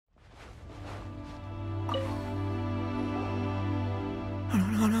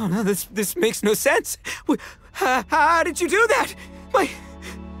No, this makes no sense. How did you do that?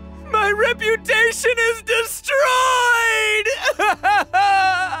 My reputation is destroyed!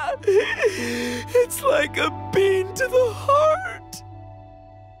 It's like a bean to the heart.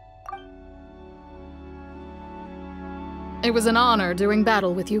 It was an honor doing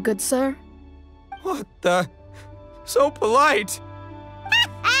battle with you, good sir. What the? So polite.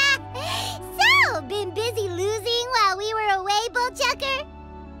 So, been busy losing while we were away, Bullchucker?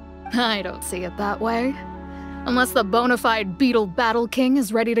 I don't see it that way. Unless the bona fide Beetle Battle King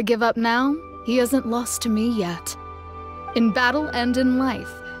is ready to give up now, he hasn't lost to me yet. In battle and in life,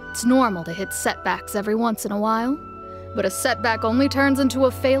 it's normal to hit setbacks every once in a while, but a setback only turns into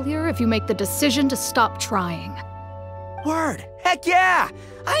a failure if you make the decision to stop trying. Word. Heck yeah!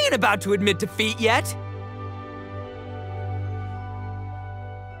 I ain't about to admit defeat yet.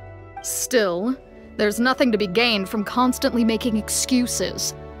 Still, there's nothing to be gained from constantly making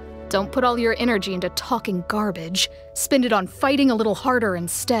excuses. Don't put all your energy into talking garbage. Spend it on fighting a little harder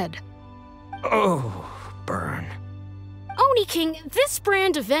instead. Oh, burn. Oni King, this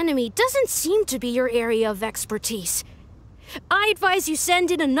brand of enemy doesn't seem to be your area of expertise. I advise you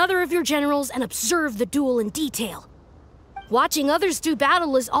send in another of your generals and observe the duel in detail. Watching others do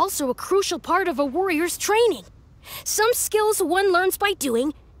battle is also a crucial part of a warrior's training. Some skills one learns by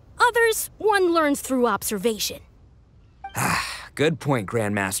doing, others one learns through observation. Good point,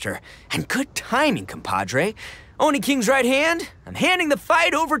 Grandmaster. And good timing, compadre. Oni King's right hand, I'm handing the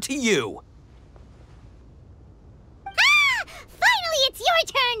fight over to you. Finally, it's your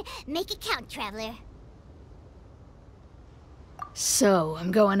turn! Make it count, Traveler. So,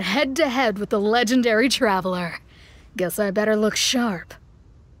 I'm going head-to-head with the legendary Traveler. Guess I better look sharp.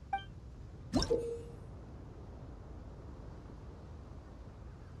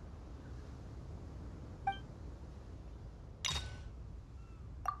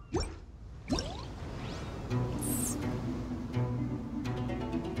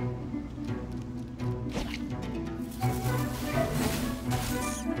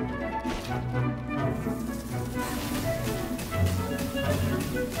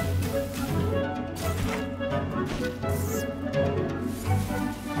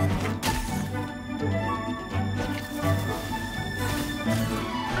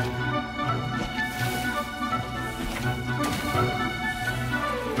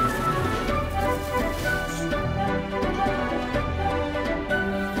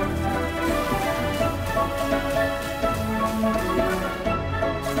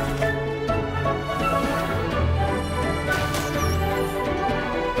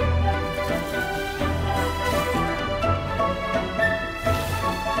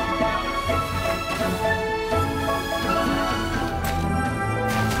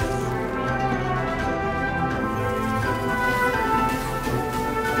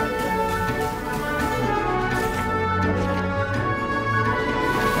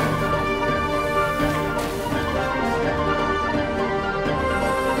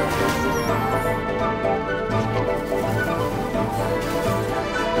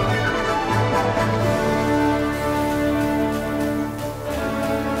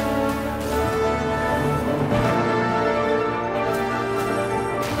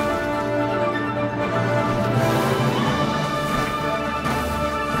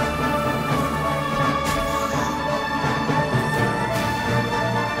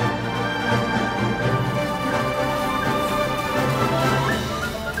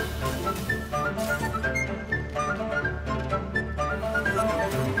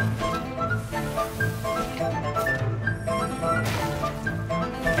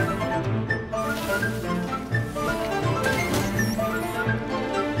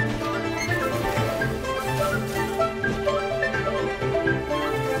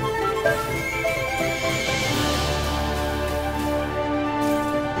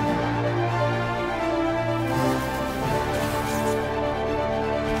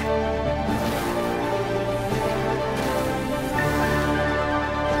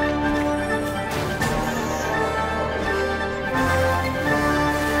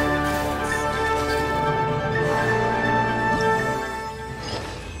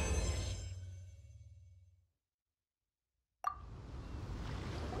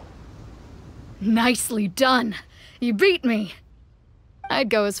 Nicely done. You beat me. I'd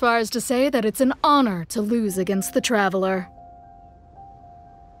go as far as to say that it's an honor to lose against the Traveler.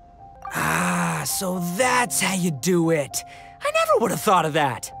 Ah, so that's how you do it. I never would have thought of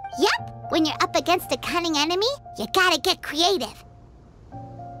that. Yep, when you're up against a cunning enemy, you gotta get creative.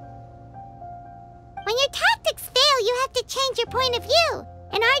 When your tactics fail, you have to change your point of view.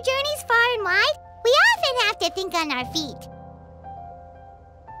 In our journeys far and wide, we often have to think on our feet.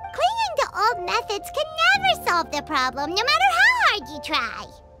 old methods can never solve the problem, no matter how hard you try.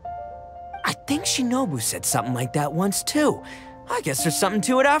 I think Shinobu said something like that once too. I guess there's something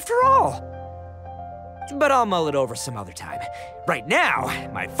to it after all. But I'll mull it over some other time. Right now,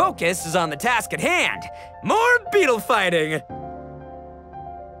 my focus is on the task at hand. More beetle fighting!